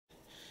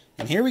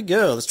And here we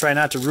go. Let's try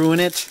not to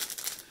ruin it.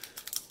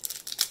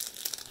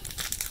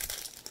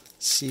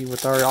 See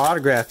what our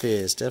autograph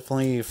is.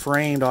 Definitely a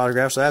framed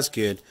autograph, so that's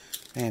good.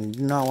 And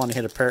you do not want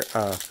to hit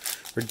a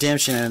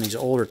redemption in these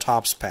older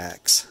Topps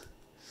packs.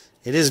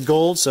 It is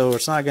gold, so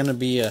it's not going to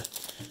be a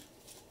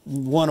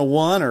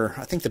 101, or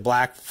I think the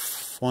black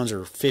ones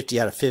are 50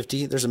 out of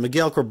 50. There's a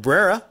Miguel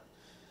Cabrera.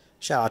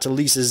 Shout out to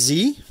Lisa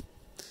Z.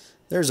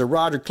 There's a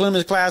Roger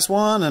Clemens Class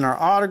 1, and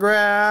our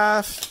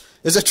autograph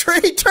is a Trey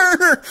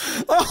Turner.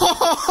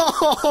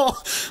 Oh,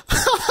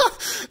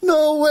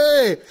 no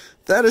way.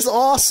 That is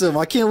awesome.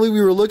 I can't believe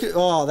we were looking.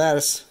 Oh,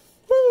 that's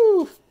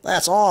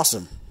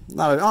awesome.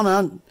 You're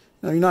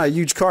not a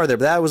huge card there,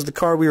 but that was the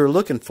card we were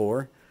looking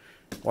for.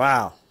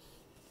 Wow.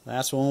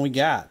 That's the one we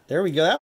got. There we go.